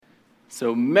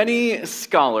So many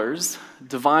scholars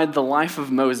divide the life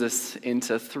of Moses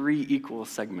into three equal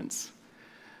segments.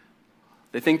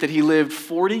 They think that he lived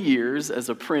 40 years as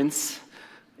a prince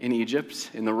in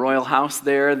Egypt, in the royal house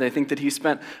there. They think that he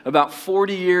spent about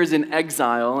 40 years in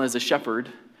exile as a shepherd,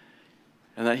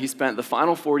 and that he spent the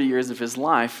final 40 years of his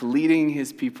life leading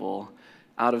his people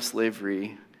out of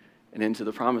slavery and into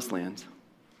the promised land.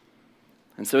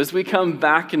 And so as we come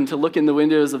back and to look in the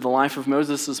windows of the life of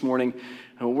Moses this morning,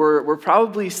 we're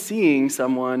probably seeing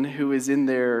someone who is in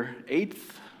their 8th,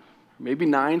 maybe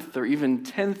 9th, or even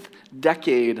 10th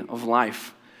decade of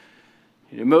life.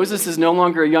 Moses is no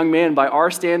longer a young man by our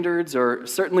standards, or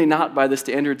certainly not by the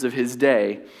standards of his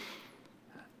day.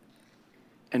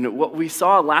 And what we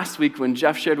saw last week when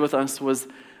Jeff shared with us was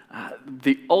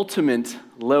the ultimate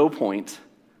low point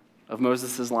of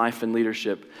Moses' life and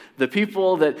leadership. The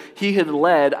people that he had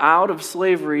led out of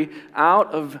slavery,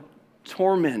 out of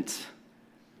torment,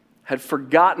 had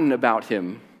forgotten about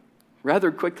him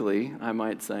rather quickly, I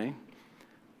might say,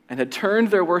 and had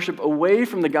turned their worship away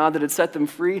from the God that had set them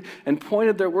free and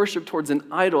pointed their worship towards an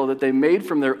idol that they made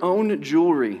from their own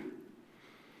jewelry.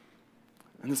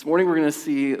 And this morning we're going to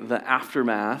see the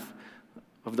aftermath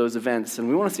of those events, and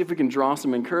we want to see if we can draw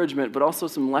some encouragement, but also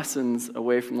some lessons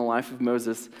away from the life of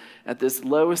Moses at this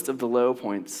lowest of the low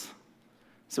points.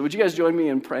 So would you guys join me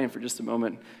in praying for just a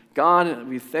moment? God,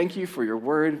 we thank you for your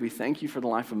word. We thank you for the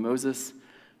life of Moses.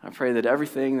 I pray that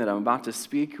everything that I'm about to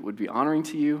speak would be honoring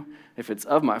to you. If it's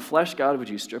of my flesh, God, would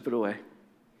you strip it away?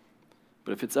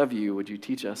 But if it's of you, would you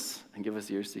teach us and give us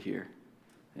ears to hear?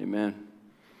 Amen.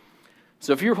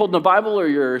 So if you're holding a Bible or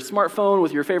your smartphone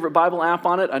with your favorite Bible app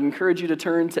on it, I'd encourage you to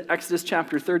turn to Exodus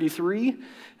chapter 33.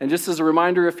 And just as a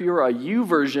reminder, if you're a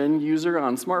YouVersion user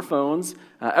on smartphones,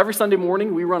 every Sunday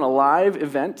morning we run a live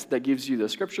event that gives you the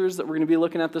scriptures that we're going to be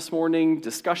looking at this morning,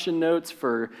 discussion notes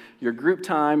for your group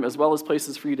time, as well as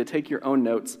places for you to take your own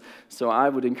notes. So I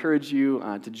would encourage you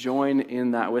to join in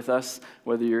that with us,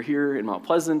 whether you're here in Mount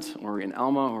Pleasant or in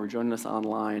Alma or joining us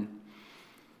online.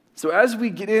 So as we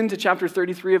get into chapter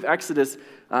 33 of Exodus,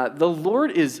 the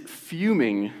Lord is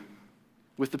fuming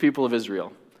with the people of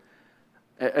Israel.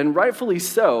 And rightfully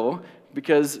so,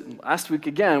 because last week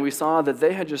again, we saw that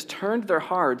they had just turned their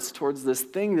hearts towards this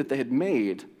thing that they had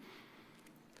made.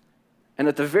 And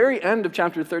at the very end of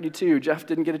chapter 32, Jeff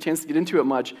didn't get a chance to get into it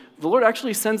much, the Lord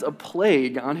actually sends a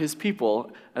plague on his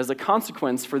people as a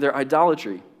consequence for their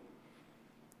idolatry.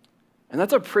 And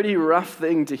that's a pretty rough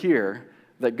thing to hear,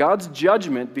 that God's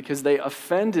judgment, because they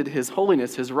offended his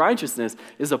holiness, his righteousness,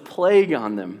 is a plague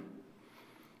on them.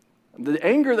 The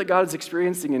anger that God is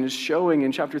experiencing and is showing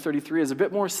in chapter 33 is a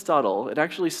bit more subtle. It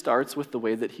actually starts with the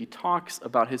way that he talks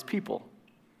about his people.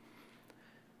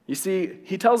 You see,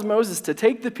 he tells Moses to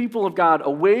take the people of God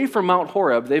away from Mount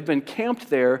Horeb. They've been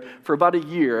camped there for about a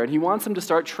year, and he wants them to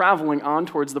start traveling on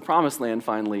towards the promised land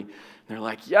finally. And they're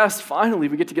like, yes, finally,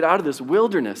 we get to get out of this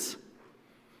wilderness.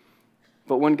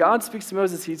 But when God speaks to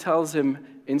Moses, he tells him,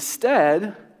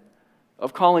 instead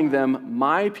of calling them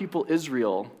my people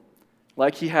Israel,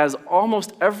 like he has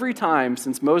almost every time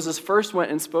since Moses first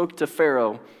went and spoke to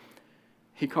Pharaoh,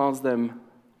 he calls them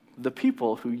the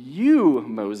people who you,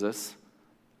 Moses,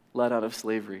 led out of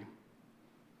slavery.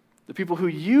 The people who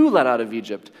you led out of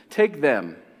Egypt, take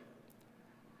them.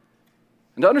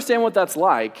 And to understand what that's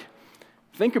like,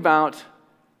 think about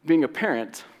being a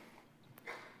parent,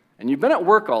 and you've been at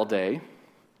work all day,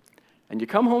 and you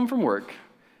come home from work,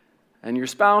 and your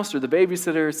spouse or the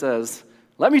babysitter says,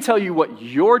 let me tell you what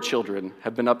your children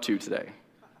have been up to today.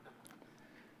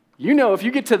 You know, if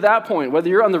you get to that point, whether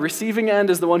you're on the receiving end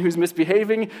as the one who's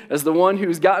misbehaving, as the one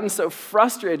who's gotten so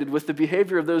frustrated with the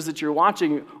behavior of those that you're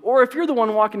watching, or if you're the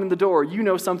one walking in the door, you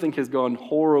know something has gone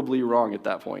horribly wrong at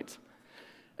that point.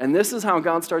 And this is how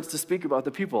God starts to speak about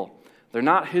the people. They're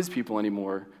not his people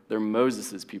anymore. They're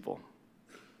Moses' people.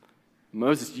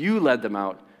 Moses, you led them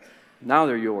out. Now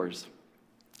they're yours.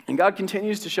 And God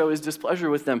continues to show his displeasure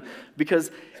with them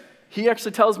because he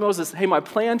actually tells Moses, hey, my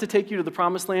plan to take you to the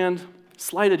promised land,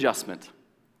 slight adjustment.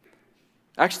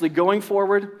 Actually, going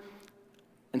forward,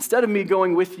 instead of me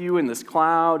going with you in this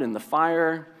cloud and the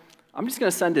fire, I'm just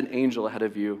going to send an angel ahead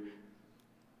of you.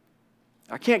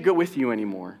 I can't go with you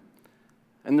anymore.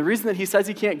 And the reason that he says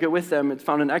he can't go with them, it's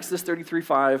found in Exodus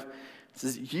 33:5. It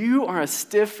says, you are a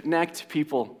stiff-necked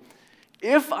people.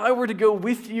 If I were to go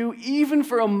with you, even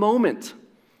for a moment,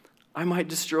 I might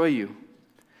destroy you.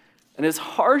 And as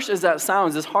harsh as that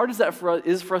sounds, as hard as that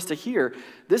is for us to hear,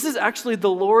 this is actually the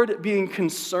Lord being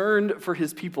concerned for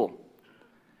his people.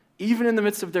 Even in the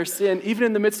midst of their sin, even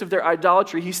in the midst of their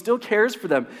idolatry, he still cares for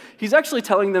them. He's actually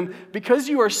telling them, because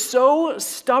you are so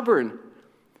stubborn,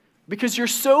 because you're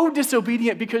so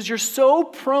disobedient, because you're so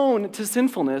prone to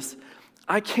sinfulness,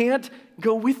 I can't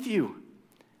go with you.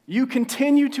 You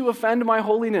continue to offend my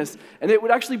holiness, and it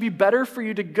would actually be better for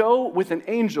you to go with an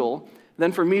angel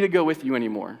than for me to go with you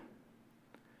anymore.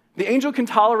 The angel can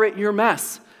tolerate your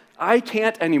mess. I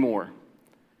can't anymore.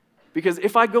 Because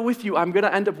if I go with you, I'm going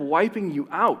to end up wiping you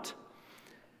out.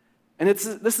 And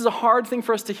this is a hard thing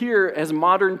for us to hear as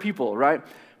modern people, right?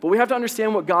 But we have to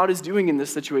understand what God is doing in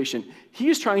this situation. He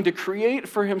is trying to create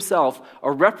for himself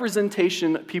a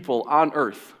representation people on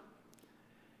earth.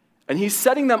 And he's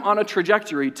setting them on a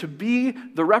trajectory to be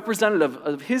the representative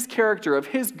of his character, of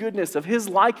his goodness, of his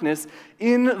likeness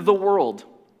in the world.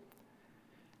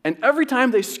 And every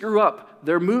time they screw up,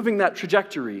 they're moving that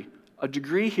trajectory, a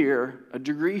degree here, and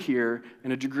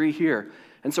a degree here.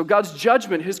 And so God's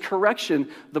judgment, his correction,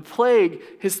 the plague,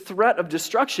 his threat of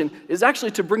destruction is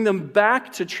actually to bring them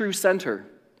back to true center.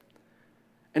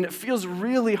 And it feels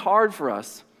really hard for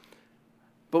us.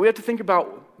 But we have to think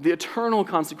about the eternal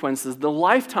consequences, the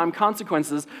lifetime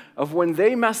consequences of when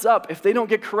they mess up. If they don't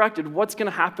get corrected, what's going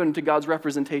to happen to God's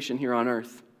representation here on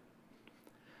earth?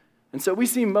 And so we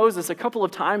see Moses a couple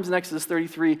of times in Exodus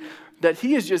 33 that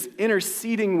he is just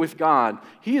interceding with God.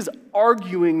 He is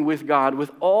arguing with God with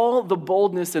all the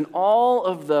boldness and all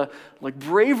of the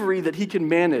bravery that he can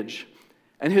manage.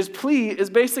 And his plea is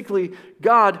basically,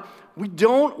 God, we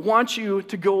don't want you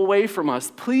to go away from us.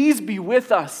 Please be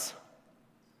with us.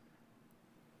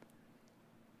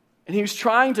 And he was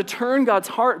trying to turn God's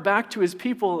heart back to his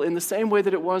people in the same way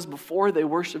that it was before they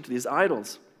worshiped these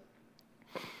idols.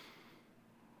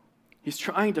 He's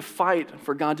trying to fight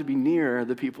for God to be near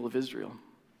the people of Israel.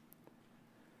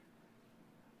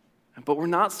 But we're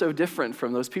not so different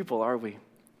from those people, are we?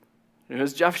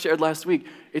 As Jeff shared last week,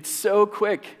 it's so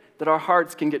quick that our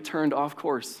hearts can get turned off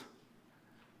course.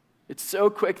 It's so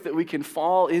quick that we can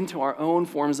fall into our own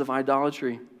forms of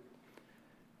idolatry.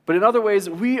 But in other ways,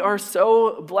 we are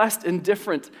so blessed and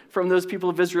different from those people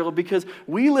of Israel because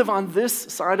we live on this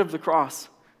side of the cross.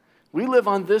 We live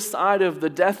on this side of the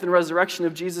death and resurrection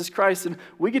of Jesus Christ, and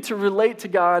we get to relate to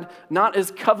God not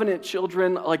as covenant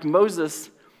children like Moses,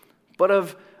 but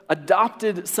of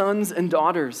adopted sons and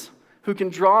daughters who can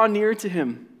draw near to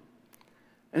him.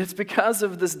 And it's because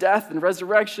of this death and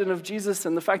resurrection of Jesus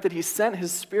and the fact that he sent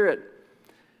his Spirit.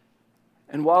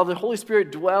 And while the Holy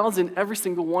Spirit dwells in every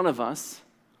single one of us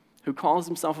who calls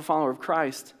himself a follower of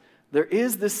Christ, there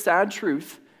is this sad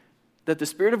truth that the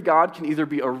Spirit of God can either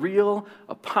be a real,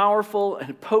 a powerful,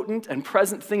 and potent and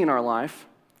present thing in our life,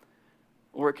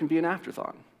 or it can be an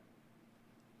afterthought.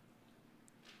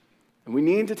 And we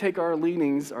need to take our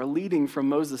leading from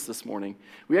Moses this morning.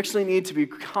 We actually need to be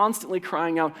constantly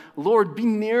crying out, Lord, be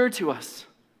near to us.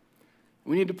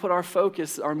 We need to put our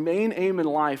focus, our main aim in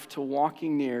life, to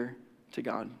walking near to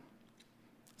God.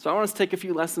 So I want us to take a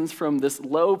few lessons from this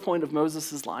low point of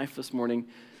Moses' life this morning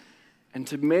and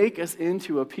to make us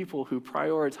into a people who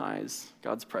prioritize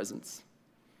God's presence.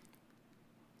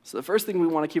 So the first thing we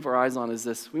want to keep our eyes on is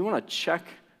this. We want to check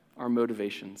our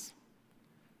motivations.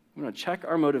 We want to check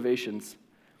our motivations.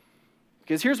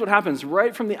 Because here's what happens.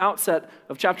 Right from the outset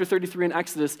of chapter 33 in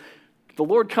Exodus, the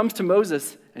Lord comes to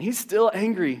Moses, and he's still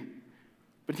angry.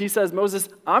 But he says, Moses,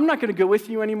 I'm not going to go with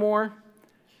you anymore,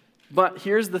 but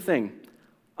here's the thing.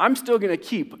 I'm still going to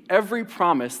keep every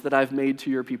promise that I've made to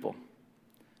your people.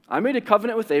 I made a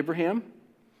covenant with Abraham,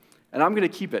 and I'm going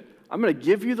to keep it. I'm going to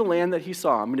give you the land that he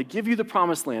saw. I'm going to give you the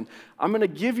promised land. I'm going to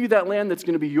give you that land that's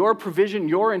going to be your provision,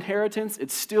 your inheritance.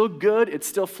 It's still good. It's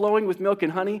still flowing with milk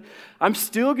and honey. I'm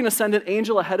still going to send an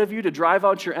angel ahead of you to drive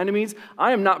out your enemies.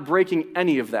 I am not breaking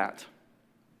any of that.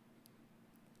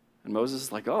 And Moses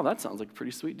is like, oh, that sounds like a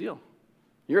pretty sweet deal.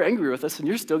 You're angry with us, and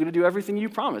you're still going to do everything you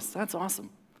promised. That's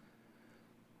awesome.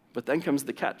 But then comes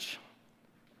the catch.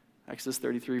 Exodus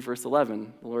 33, verse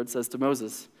 11, the Lord says to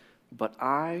Moses, but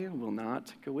I will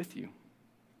not go with you.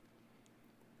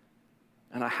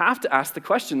 And I have to ask the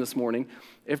question this morning,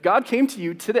 if God came to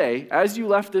you today as you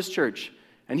left this church,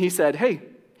 and he said, hey,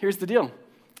 here's the deal.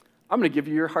 I'm going to give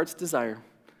you your heart's desire.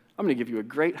 I'm going to give you a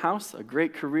great house, a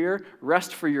great career,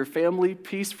 rest for your family,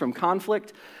 peace from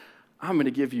conflict. I'm going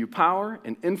to give you power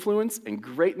and influence and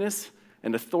greatness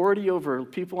and authority over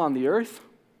people on the earth.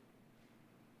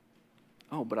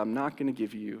 Oh, but I'm not going to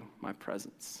give you my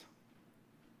presence.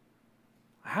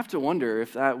 I have to wonder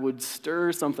if that would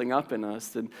stir something up in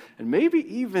us and maybe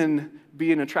even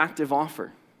be an attractive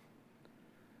offer.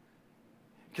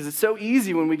 Because it's so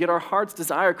easy when we get our heart's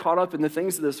desire caught up in the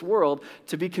things of this world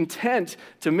to be content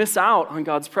to miss out on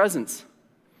God's presence.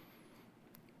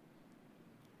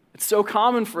 It's so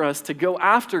common for us to go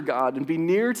after God and be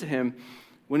near to him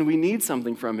when we need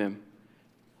something from him.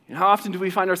 And how often do we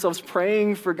find ourselves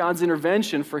praying for God's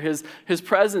intervention, for his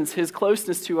presence, his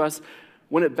closeness to us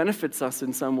when it benefits us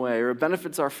in some way or it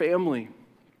benefits our family?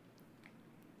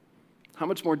 How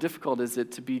much more difficult is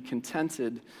it to be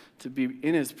contented, to be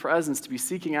in his presence, to be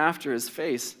seeking after his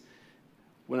face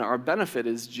when our benefit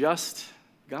is just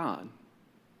God?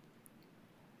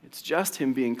 It's just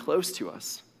him being close to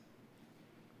us.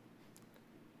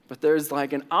 But there's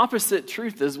like an opposite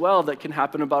truth as well that can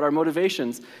happen about our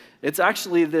motivations. It's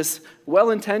actually this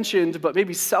well-intentioned but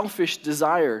maybe selfish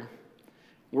desire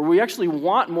where we actually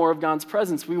want more of God's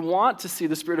presence. We want to see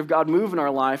the Spirit of God move in our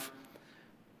life,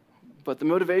 but the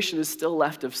motivation is still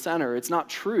left of center. It's not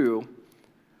true.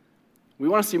 We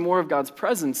want to see more of God's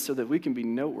presence so that we can be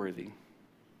noteworthy.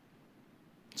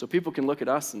 So people can look at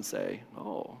us and say,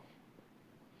 oh,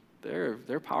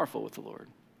 they're powerful with the Lord.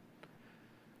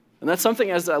 And that's something,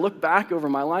 as I look back over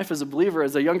my life as a believer,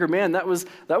 as a younger man, that was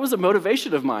a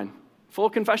motivation of mine. Full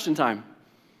confession time.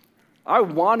 I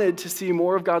wanted to see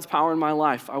more of God's power in my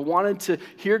life. I wanted to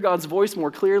hear God's voice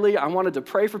more clearly. I wanted to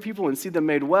pray for people and see them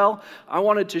made well. I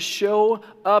wanted to show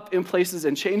up in places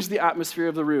and change the atmosphere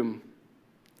of the room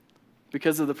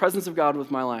because of the presence of God with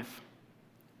my life.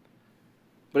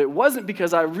 But it wasn't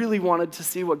because I really wanted to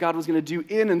see what God was going to do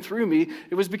in and through me.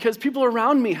 It was because people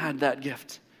around me had that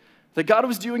gift. That God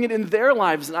was doing it in their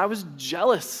lives, and I was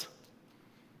jealous.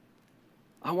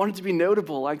 I wanted to be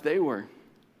notable like they were.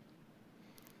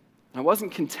 I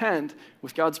wasn't content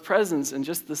with God's presence and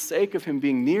just the sake of him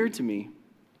being near to me.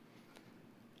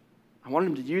 I wanted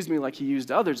him to use me like he used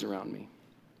others around me,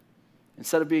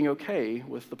 instead of being okay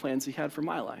with the plans he had for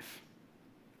my life.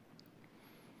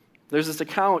 There's this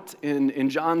account in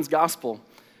John's gospel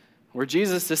where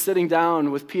Jesus is sitting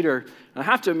down with Peter. And I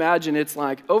have to imagine it's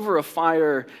like over a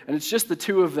fire, and it's just the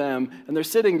two of them, and they're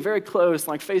sitting very close,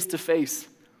 like face to face.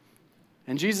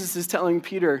 And Jesus is telling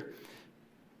Peter,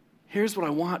 here's what I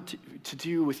want to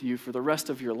do with you for the rest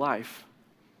of your life.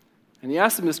 And he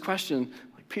asks him this question,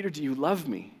 like, Peter, do you love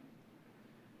me?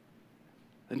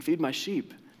 Then feed my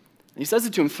sheep. And he says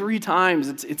it to him 3 times.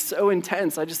 It's so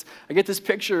intense. I get this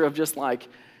picture of just like,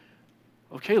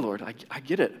 okay, Lord, I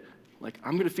get it. Like,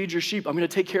 I'm going to feed your sheep. I'm going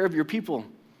to take care of your people.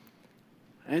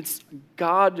 And it's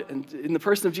God, and in the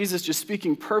person of Jesus, just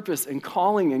speaking purpose and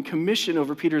calling and commission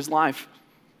over Peter's life.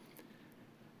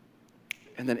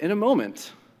 And then in a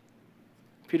moment,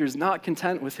 Peter's not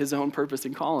content with his own purpose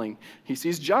and calling. He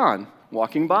sees John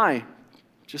walking by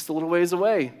just a little ways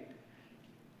away.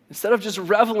 Instead of just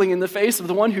reveling in the face of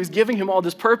the one who's giving him all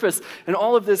this purpose and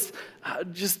all of this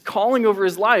just calling over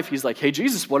his life, he's like, hey,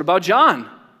 Jesus, what about John?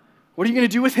 What are you going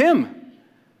to do with him?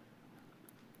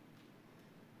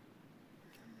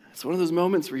 It's one of those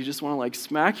moments where you just want to like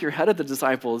smack your head at the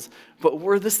disciples, but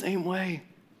we're the same way.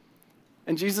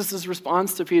 And Jesus'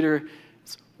 response to Peter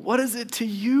is, what is it to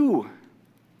you?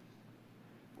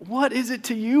 What is it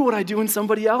to you what I do in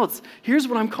somebody else? Here's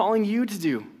what I'm calling you to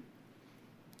do.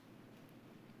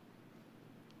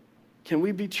 Can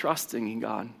we be trusting in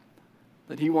God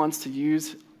that he wants to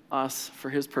use us for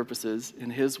his purposes in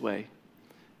his way,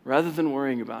 rather than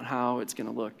worrying about how it's going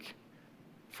to look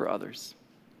for others?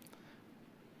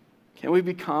 Can we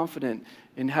be confident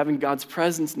in having God's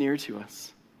presence near to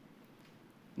us?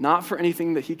 Not for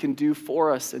anything that he can do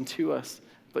for us and to us,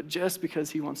 but just because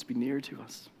he wants to be near to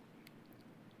us.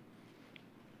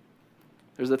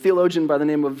 There's a theologian by the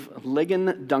name of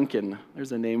Ligon Duncan.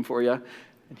 There's a name for you.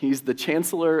 And he's the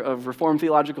chancellor of Reformed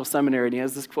Theological Seminary, and he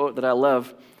has this quote that I love.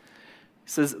 He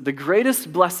says, the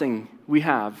greatest blessing we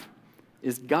have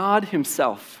is God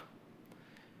himself.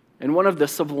 And one of the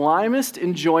sublimest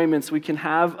enjoyments we can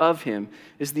have of him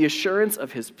is the assurance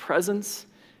of his presence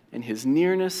and his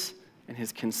nearness and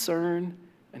his concern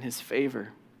and his favor.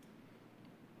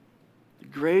 The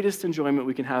greatest enjoyment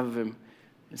we can have of him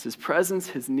is his presence,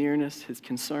 his nearness, his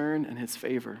concern, and his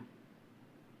favor.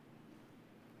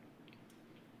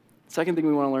 Second thing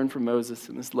we want to learn from Moses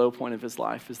in this low point of his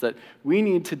life is that we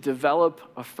need to develop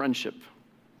a friendship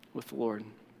with the Lord.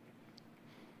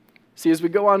 See, as we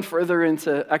go on further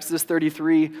into Exodus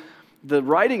 33, the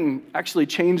writing actually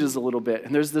changes a little bit.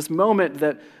 And there's this moment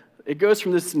that it goes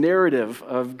from this narrative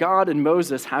of God and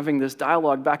Moses having this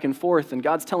dialogue back and forth, and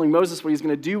God's telling Moses what he's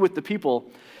going to do with the people.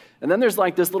 And then there's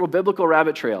like this little biblical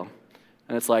rabbit trail.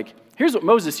 And it's like, here's what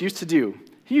Moses used to do.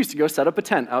 He used to go set up a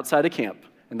tent outside a camp,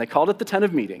 and they called it the tent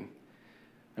of meeting.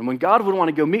 And when God would want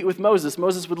to go meet with Moses,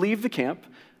 Moses would leave the camp,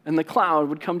 and the cloud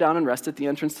would come down and rest at the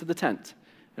entrance to the tent.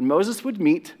 And Moses would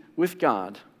meet with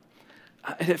God.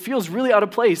 And it feels really out of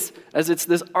place as it's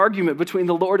this argument between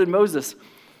the Lord and Moses.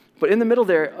 But in the middle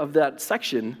there of that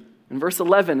section, in verse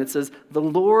 11, it says, the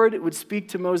Lord would speak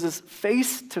to Moses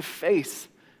face to face.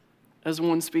 as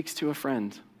one speaks to a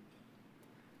friend.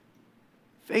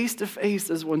 Face to face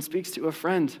as one speaks to a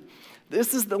friend.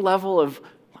 This is the level of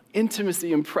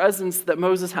intimacy and presence that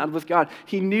Moses had with God.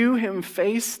 He knew him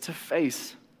face to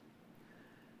face.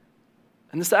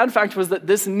 And the sad fact was that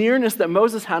this nearness that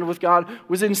Moses had with God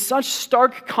was in such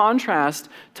stark contrast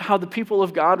to how the people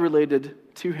of God related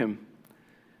to him.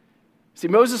 See,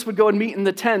 Moses would go and meet in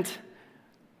the tent,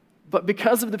 but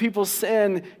because of the people's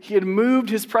sin, he had moved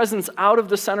his presence out of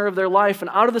the center of their life and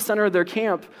out of the center of their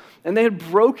camp, and they had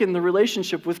broken the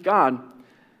relationship with God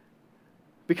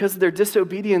because of their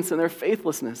disobedience and their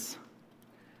faithlessness.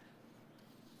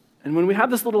 And when we have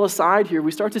this little aside here,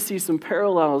 we start to see some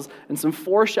parallels and some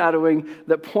foreshadowing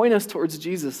that point us towards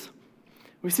Jesus.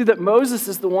 We see that Moses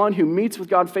is the one who meets with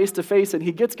God face to face, and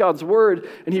he gets God's word,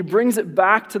 and he brings it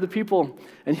back to the people,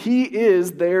 and he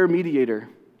is their mediator.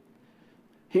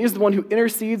 He is the one who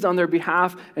intercedes on their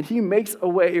behalf, and he makes a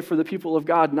way for the people of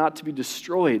God not to be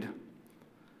destroyed.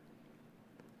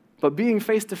 But being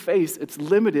face to face, it's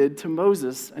limited to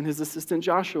Moses and his assistant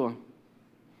Joshua.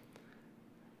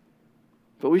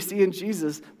 But we see in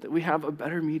Jesus that we have a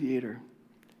better mediator.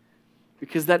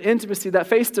 Because that intimacy, that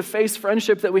face-to-face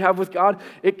friendship that we have with God,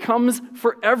 it comes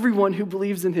for everyone who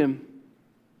believes in him.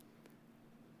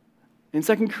 In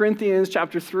 2 Corinthians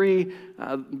chapter 3,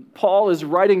 Paul is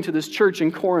writing to this church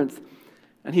in Corinth,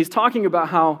 and he's talking about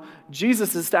how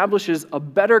Jesus establishes a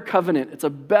better covenant. It's a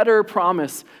better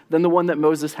promise than the one that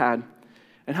Moses had.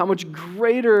 And how much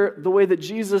greater the way that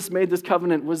Jesus made this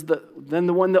covenant was than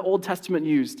the one the Old Testament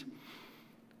used.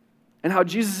 And how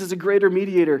Jesus is a greater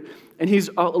mediator. And he's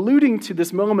alluding to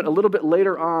this moment a little bit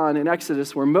later on in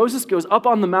Exodus where Moses goes up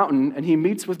on the mountain and he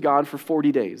meets with God for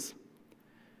 40 days.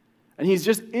 And he's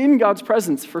just in God's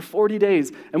presence for 40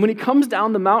 days. And when he comes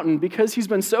down the mountain, because he's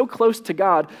been so close to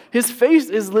God, his face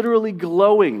is literally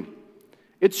glowing.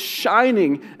 It's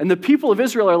shining. And the people of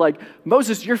Israel are like,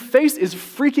 Moses, your face is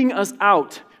freaking us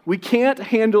out. We can't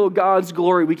handle God's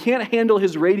glory. We can't handle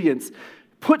his radiance.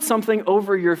 Put something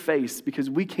over your face because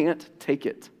we can't take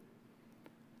it.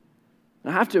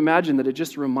 And I have to imagine that it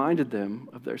just reminded them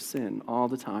of their sin all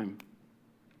the time.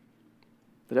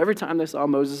 That every time they saw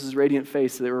Moses' radiant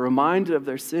face, they were reminded of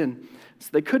their sin. So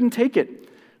they couldn't take it.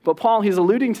 But Paul, he's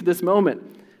alluding to this moment.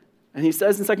 And he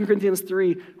says in 2 Corinthians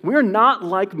 3, we're not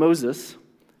like Moses,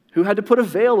 who had to put a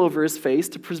veil over his face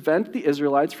to prevent the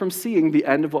Israelites from seeing the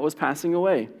end of what was passing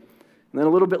away. And then a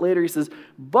little bit later he says,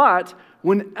 but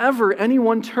whenever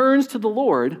anyone turns to the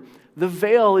Lord, the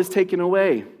veil is taken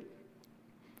away.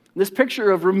 This picture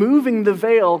of removing the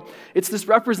veil, it's this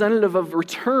representative of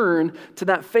return to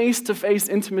that face-to-face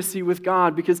intimacy with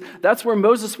God, because that's where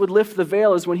Moses would lift the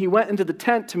veil, is when he went into the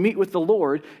tent to meet with the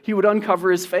Lord, he would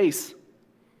uncover his face.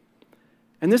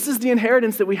 And this is the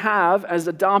inheritance that we have as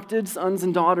adopted sons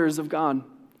and daughters of God.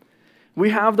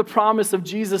 We have the promise of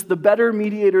Jesus, the better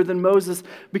mediator than Moses,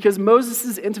 because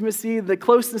Moses' intimacy, the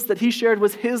closeness that he shared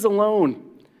was his alone.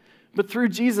 But through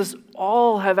Jesus,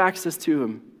 all have access to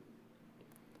him.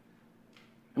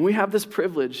 And we have this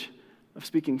privilege of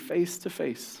speaking face to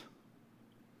face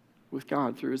with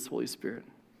God through his Holy Spirit.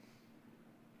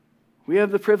 We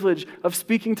have the privilege of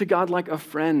speaking to God like a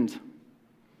friend.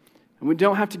 And we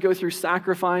don't have to go through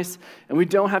sacrifice, and we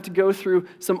don't have to go through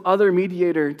some other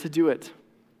mediator to do it.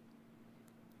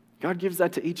 God gives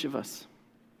that to each of us.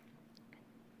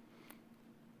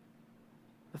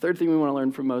 The third thing we want to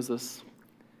learn from Moses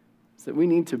is that we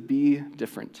need to be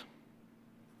different.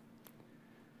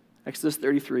 Exodus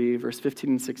 33, verse 15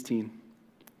 and 16.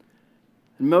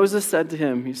 And Moses said to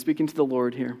him, he's speaking to the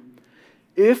Lord here,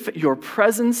 if your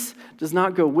presence does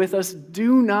not go with us,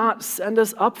 do not send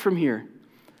us up from here.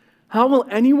 How will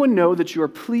anyone know that you are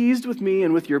pleased with me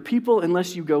and with your people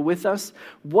unless you go with us?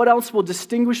 What else will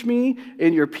distinguish me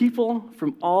and your people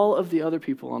from all of the other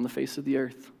people on the face of the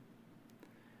earth?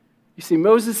 You see,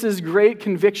 Moses' great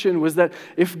conviction was that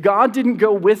if God didn't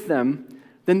go with them,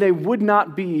 then they would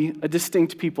not be a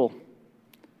distinct people.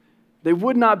 They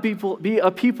would not be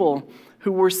a people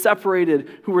who were separated,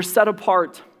 who were set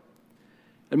apart.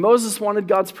 And Moses wanted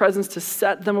God's presence to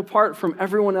set them apart from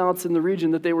everyone else in the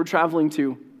region that they were traveling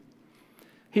to.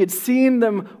 He had seen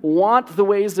them want the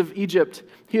ways of Egypt.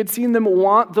 He had seen them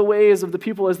want the ways of the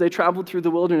people as they traveled through the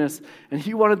wilderness. And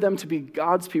he wanted them to be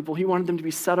God's people. He wanted them to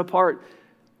be set apart.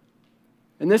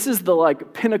 And this is the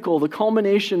pinnacle, the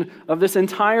culmination of this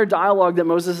entire dialogue that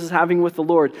Moses is having with the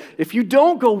Lord. If you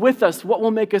don't go with us, what will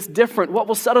make us different? What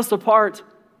will set us apart?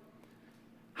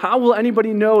 How will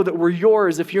anybody know that we're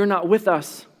yours if you're not with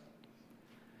us?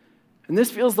 And this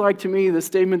feels like, to me, the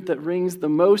statement that rings the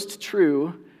most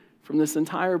true from this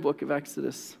entire book of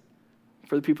Exodus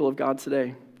for the people of God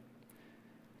today.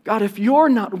 God, if you're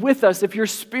not with us, if your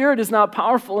Spirit is not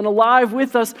powerful and alive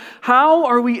with us, how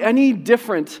are we any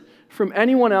different from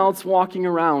anyone else walking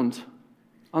around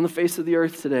on the face of the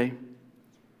earth today?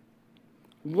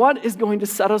 What is going to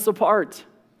set us apart?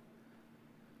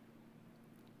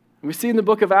 We see in the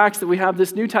book of Acts that we have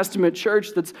this New Testament church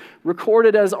that's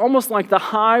recorded as almost like the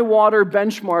high water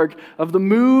benchmark of the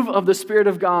move of the Spirit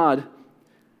of God.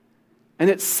 And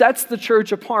it sets the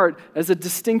church apart as a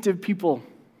distinctive people.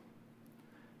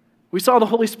 We saw the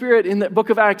Holy Spirit in the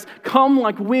book of Acts come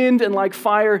like wind and like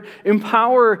fire,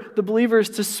 empower the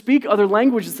believers to speak other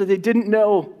languages that they didn't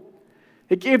know.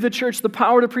 It gave the church the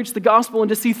power to preach the gospel and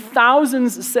to see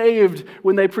thousands saved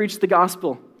when they preached the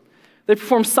gospel. They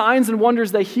performed signs and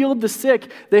wonders. They healed the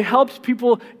sick. They helped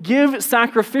people give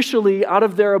sacrificially out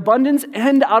of their abundance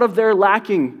and out of their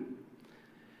lacking.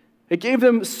 It gave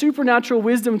them supernatural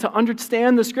wisdom to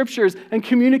understand the scriptures and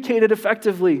communicate it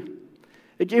effectively.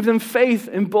 It gave them faith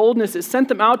and boldness. It sent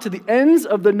them out to the ends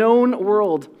of the known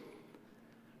world.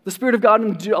 The Spirit of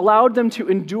God allowed them to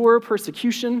endure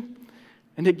persecution.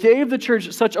 And it gave the church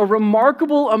such a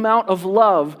remarkable amount of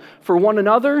love for one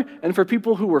another and for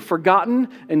people who were forgotten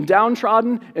and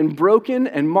downtrodden and broken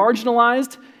and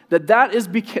marginalized,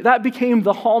 that became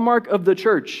the hallmark of the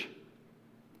church.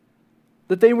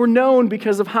 That they were known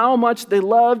because of how much they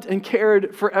loved and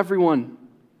cared for everyone.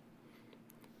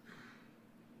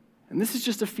 And this is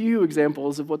just a few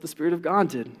examples of what the Spirit of God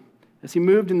did as He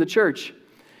moved in the church.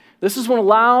 This is what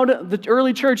allowed the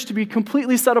early church to be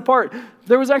completely set apart.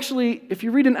 There was actually, if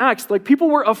you read in Acts, people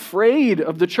were afraid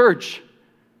of the church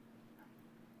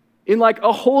in like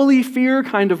a holy fear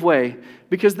kind of way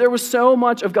because there was so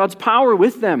much of God's power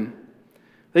with them.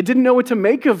 They didn't know what to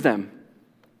make of them.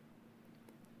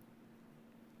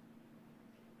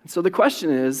 And so the question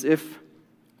is, if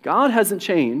God hasn't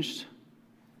changed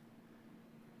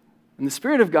and the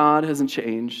Spirit of God hasn't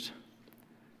changed,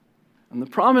 and the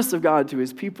promise of God to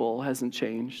His people hasn't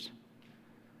changed,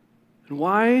 and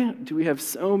why do we have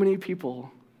so many people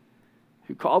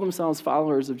who call themselves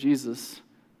followers of Jesus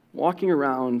walking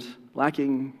around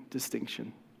lacking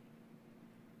distinction?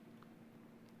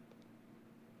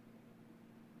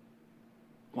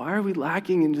 Why are we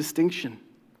lacking in distinction?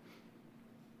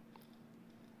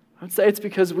 I would say it's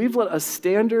because we've let a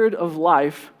standard of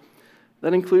life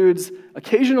that includes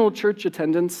occasional church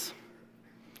attendance,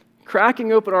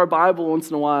 cracking open our Bible once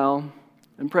in a while,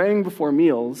 and praying before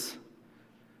meals,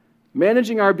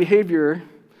 managing our behavior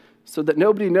so that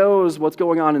nobody knows what's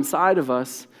going on inside of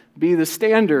us, be the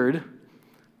standard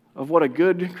of what a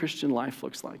good Christian life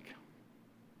looks like.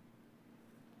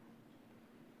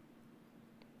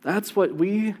 That's what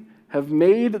we have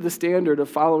made the standard of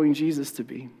following Jesus to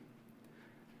be.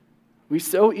 We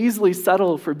so easily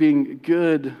settle for being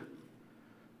good,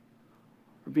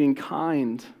 or being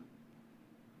kind,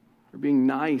 or being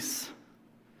nice,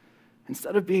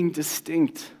 instead of being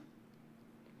distinct,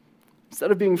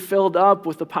 instead of being filled up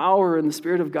with the power and the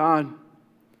Spirit of God.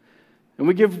 And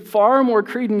we give far more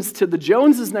credence to the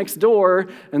Joneses next door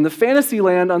and the fantasy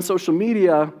land on social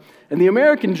media and the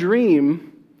American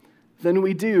dream than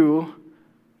we do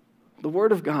the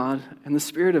Word of God and the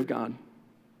Spirit of God.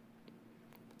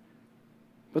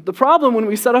 But the problem when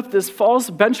we set up this false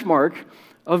benchmark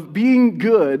of being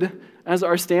good as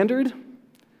our standard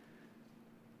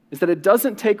is that it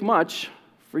doesn't take much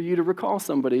for you to recall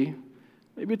somebody,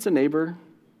 maybe it's a neighbor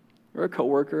or a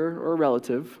coworker or a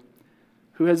relative,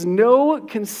 who has no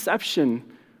conception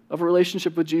of a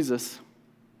relationship with Jesus,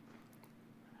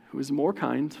 who is more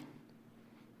kind,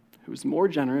 who is more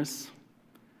generous,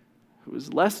 who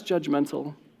is less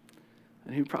judgmental,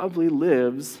 and who probably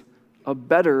lives a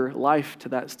better life to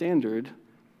that standard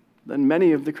than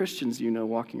many of the Christians you know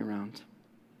walking around.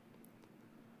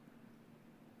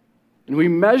 And we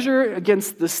measure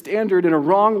against the standard in a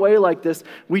wrong way like this.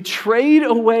 We trade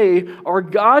away our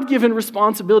God-given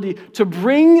responsibility to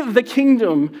bring the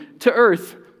kingdom to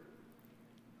earth.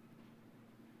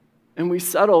 And we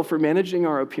settle for managing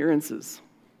our appearances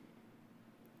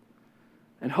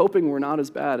and hoping we're not as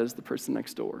bad as the person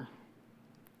next door.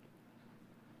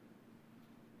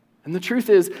 And the truth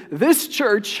is, this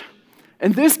church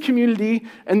and this community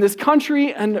and this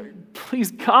country and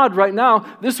please God right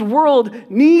now, this world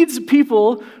needs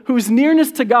people whose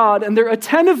nearness to God and their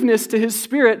attentiveness to His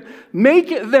Spirit make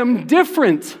them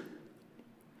different.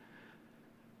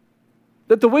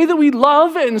 That the way that we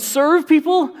love and serve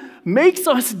people makes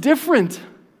us different.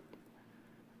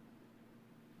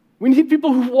 We need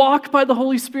people who walk by the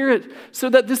Holy Spirit so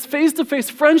that this face-to-face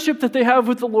friendship that they have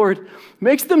with the Lord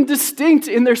makes them distinct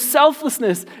in their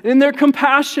selflessness, in their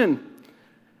compassion.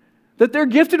 that they're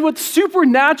gifted with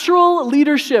supernatural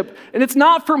leadership, and it's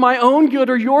not for my own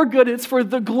good or your good, it's for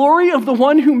the glory of the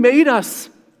one who made us.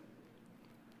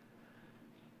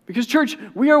 Because, church,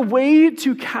 we are way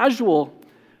too casual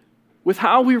with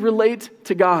how we relate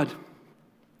to God.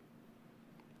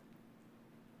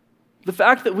 The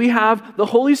fact that we have the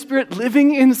Holy Spirit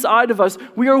living inside of us,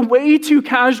 we are way too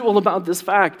casual about this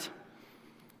fact.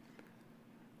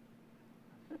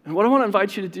 And what I want to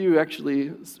invite you to do, actually,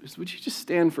 is would you just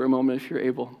stand for a moment if you're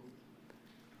able?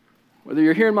 Whether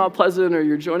you're here in Mount Pleasant or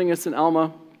you're joining us in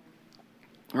Alma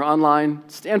or online,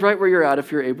 stand right where you're at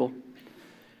if you're able.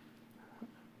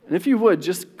 And if you would,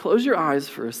 just close your eyes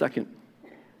for a second.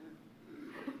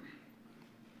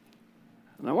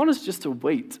 And I want us just to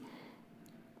wait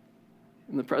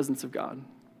in the presence of God.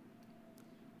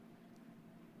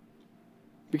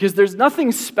 Because there's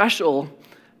nothing special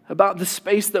about the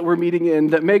space that we're meeting in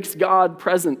that makes God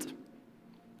present.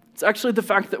 It's actually the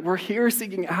fact that we're here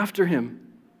seeking after him.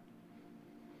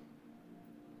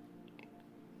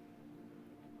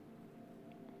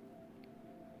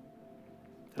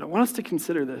 And I want us to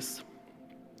consider this.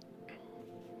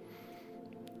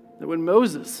 That when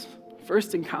Moses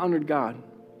first encountered God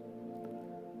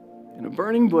in a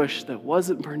burning bush that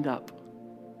wasn't burned up,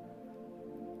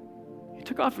 he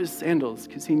took off his sandals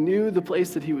because he knew the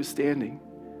place that he was standing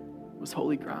was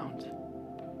holy ground.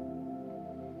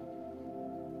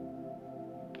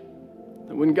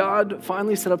 And when God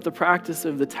finally set up the practice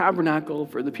of the tabernacle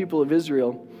for the people of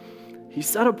Israel, he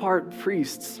set apart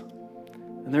priests,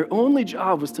 and their only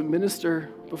job was to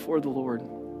minister before the Lord.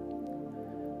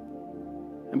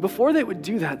 And before they would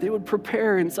do that, they would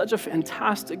prepare in such a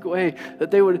fantastic way that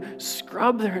they would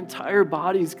scrub their entire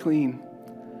bodies clean.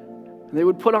 And they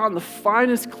would put on the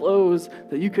finest clothes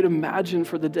that you could imagine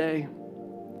for the day.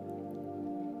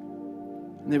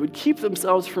 And they would keep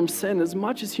themselves from sin as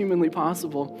much as humanly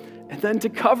possible. And then to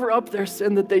cover up their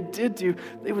sin that they did do,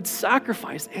 they would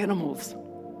sacrifice animals.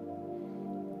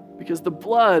 Because the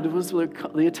blood was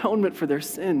the atonement for their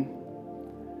sin.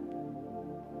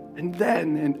 And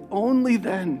then, and only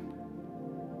then,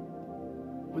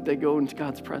 would they go into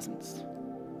God's presence.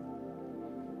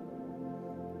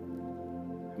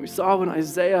 We saw when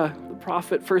Isaiah, the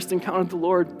prophet, first encountered the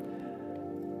Lord,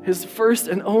 his first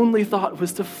and only thought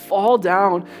was to fall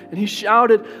down, and he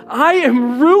shouted, "I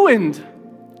am ruined.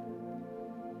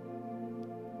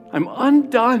 I'm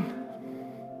undone,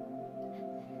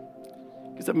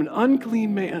 because I'm an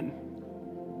unclean man."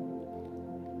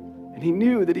 And he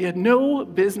knew that he had no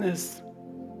business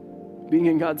being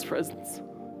in God's presence.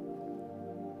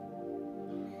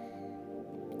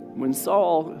 When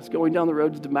Saul is going down the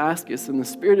road to Damascus and the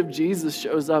Spirit of Jesus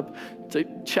shows up to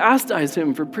chastise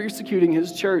him for persecuting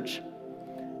his church,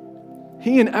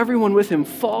 he and everyone with him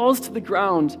falls to the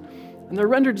ground, and they're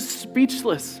rendered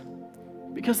speechless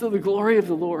because of the glory of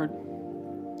the Lord.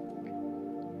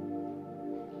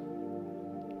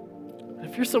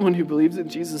 If you're someone who believes in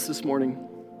Jesus this morning,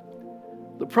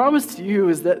 the promise to you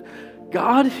is that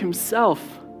God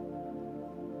himself,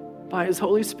 by his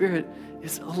Holy Spirit,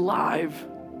 is alive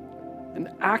and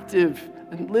active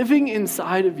and living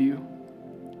inside of you.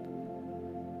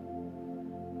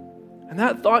 And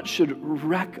that thought should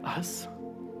wreck us.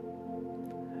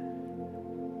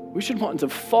 We should want to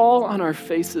fall on our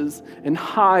faces and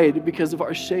hide because of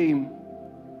our shame.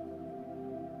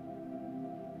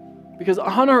 Because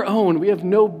on our own, we have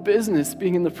no business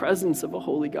being in the presence of a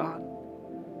holy God.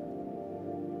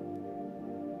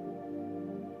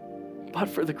 But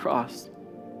for the cross.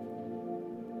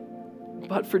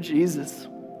 But for Jesus.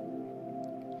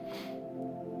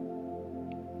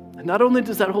 And not only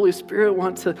does that Holy Spirit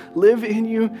want to live in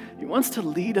you, he wants to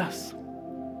lead us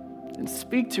and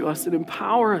speak to us and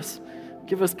empower us,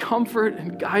 give us comfort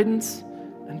and guidance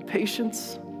and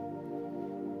patience. He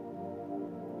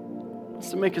wants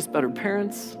to make us better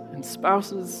parents and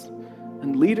spouses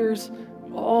and leaders,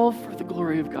 all for the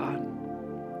glory of God.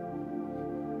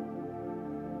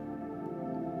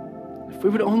 If we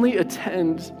would only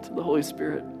attend to the Holy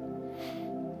Spirit,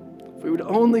 if we would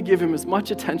only give him as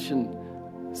much attention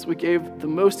as we gave the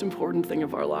most important thing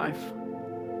of our life,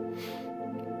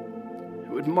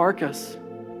 it would mark us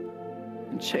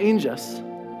and change us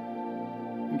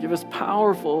and give us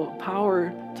power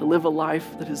to live a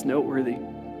life that is noteworthy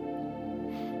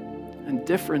and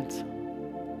different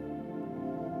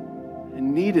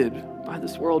and needed by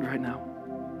this world right now.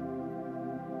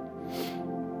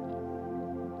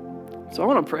 So I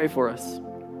want to pray for us.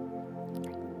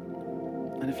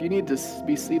 And if you need to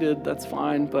be seated, that's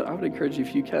fine, but I would encourage you,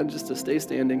 if you can, just to stay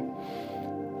standing.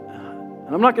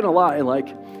 And I'm not going to lie,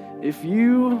 if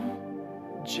you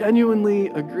genuinely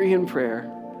agree in prayer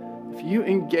if you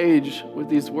engage with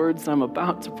these words I'm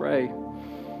about to pray,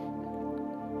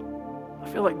 I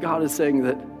feel like God is saying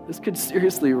that this could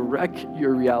seriously wreck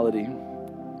your reality.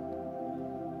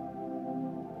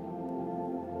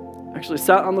 I actually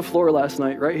sat on the floor last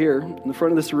night right here in the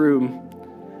front of this room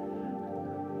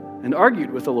and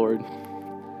argued with the Lord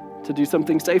to do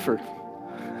something safer,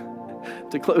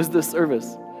 to close this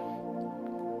service.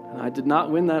 And I did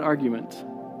not win that argument.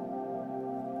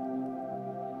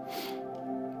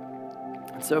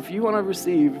 So if you want to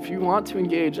receive, if you want to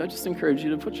engage, I just encourage you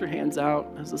to put your hands out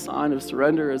as a sign of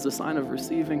surrender, as a sign of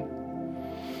receiving.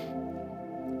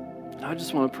 I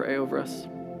just want to pray over us.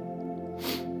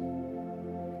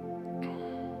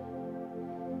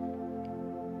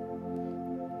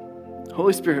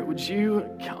 Holy Spirit, would you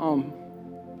come?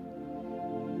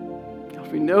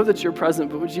 God, we know that you're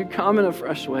present, but would you come in a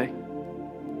fresh way?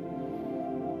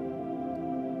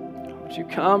 Would you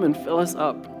come and fill us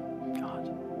up?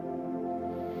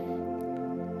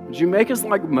 Would you make us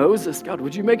like Moses, God?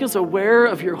 Would you make us aware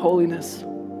of your holiness?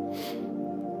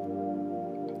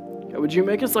 God, would you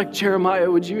make us like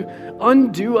Jeremiah? Would you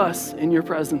undo us in your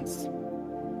presence?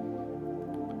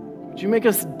 Would you make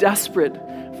us desperate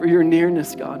for your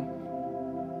nearness, God?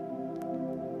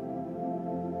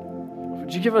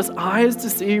 Would you give us eyes to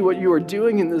see what you are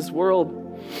doing in this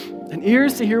world and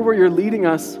ears to hear where you're leading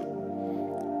us?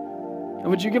 And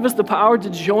would you give us the power to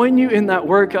join you in that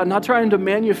work, God, not trying to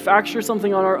manufacture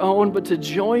something on our own, but to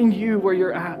join you where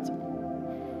you're at.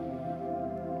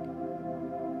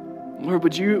 Lord,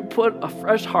 would you put a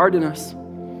fresh heart in us?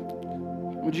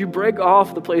 Would you break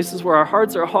off the places where our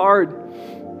hearts are hard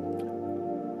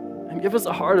and give us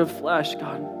a heart of flesh,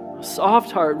 God, a soft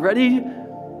heart, ready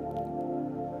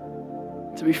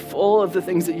to be full of the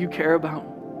things that you care about.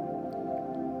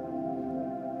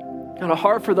 God, a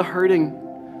heart for the hurting,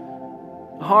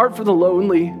 a heart for the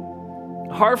lonely,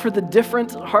 a heart for the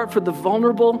different, a heart for the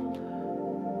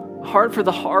vulnerable, a heart for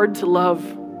the hard to love.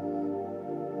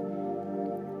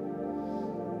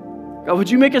 God, would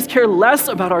you make us care less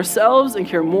about ourselves and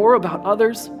care more about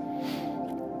others?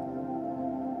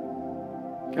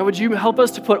 God, would you help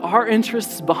us to put our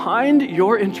interests behind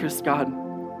your interests, God?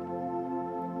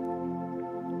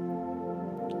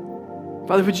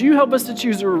 Father, would you help us to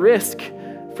choose a risk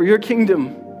for your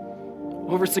kingdom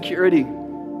over security?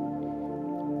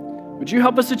 Would you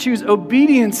help us to choose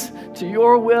obedience to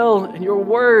your will and your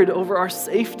word over our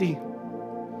safety?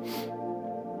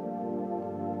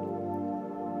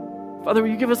 Father, will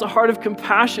you give us a heart of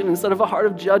compassion instead of a heart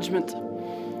of judgment?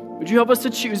 Would you help us to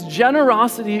choose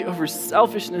generosity over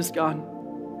selfishness, God?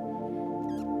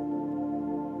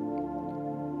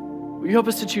 Will you help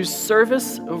us to choose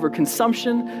service over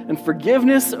consumption and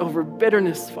forgiveness over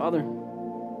bitterness, Father?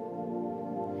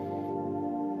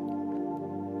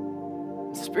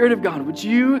 Spirit of God, would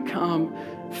you come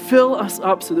fill us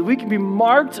up so that we can be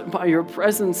marked by your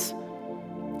presence?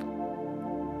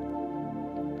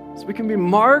 So we can be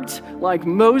marked like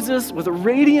Moses with a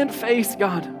radiant face,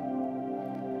 God.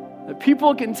 That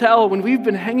people can tell when we've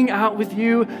been hanging out with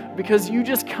you because you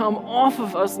just come off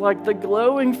of us like the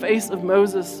glowing face of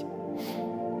Moses.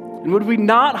 And would we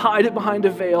not hide it behind a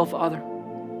veil, Father? But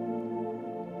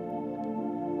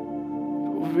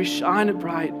would we shine it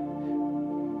bright?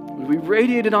 Would we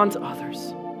radiate it onto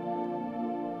others?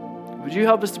 Would you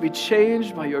help us to be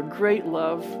changed by your great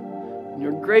love and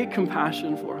your great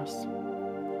compassion for us?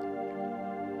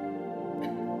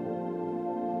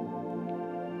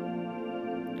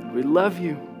 We love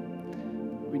you.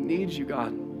 We need you,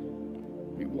 God.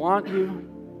 We want you.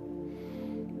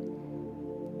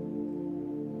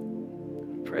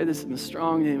 I pray this in the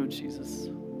strong name of Jesus.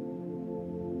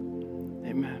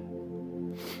 Amen.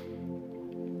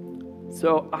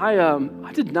 So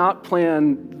I did not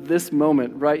plan this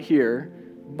moment right here,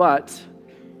 but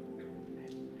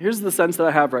here's the sense that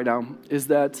I have right now, is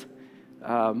that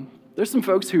there's some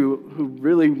folks who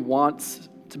really want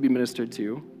to be ministered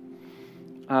to,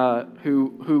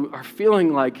 who are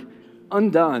feeling like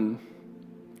undone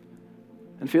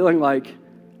and feeling like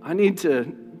I need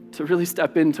to really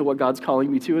step into what God's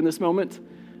calling me to in this moment.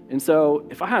 And so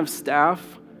if I have staff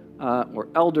or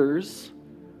elders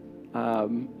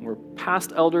or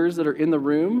past elders that are in the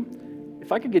room,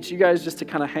 if I could get you guys just to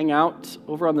kind of hang out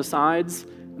over on the sides,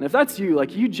 and if that's you,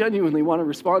 like you genuinely want to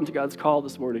respond to God's call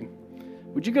this morning,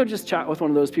 would you go just chat with one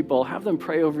of those people, have them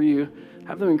pray over you,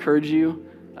 have them encourage you?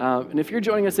 And if you're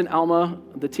joining us in Alma,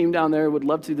 the team down there would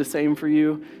love to do the same for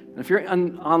you. And if you're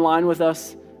online with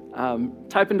us,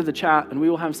 type into the chat and we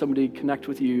will have somebody connect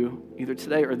with you either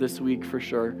today or this week for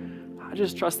sure. I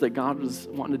just trust that God was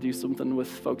wanting to do something with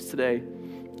folks today.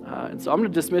 And so I'm going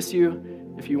to dismiss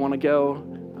you if you want to go.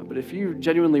 But if you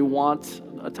genuinely want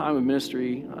a time of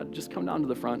ministry, just come down to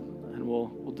the front and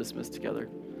we'll dismiss together.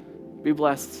 Be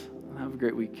blessed. Have a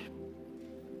great week.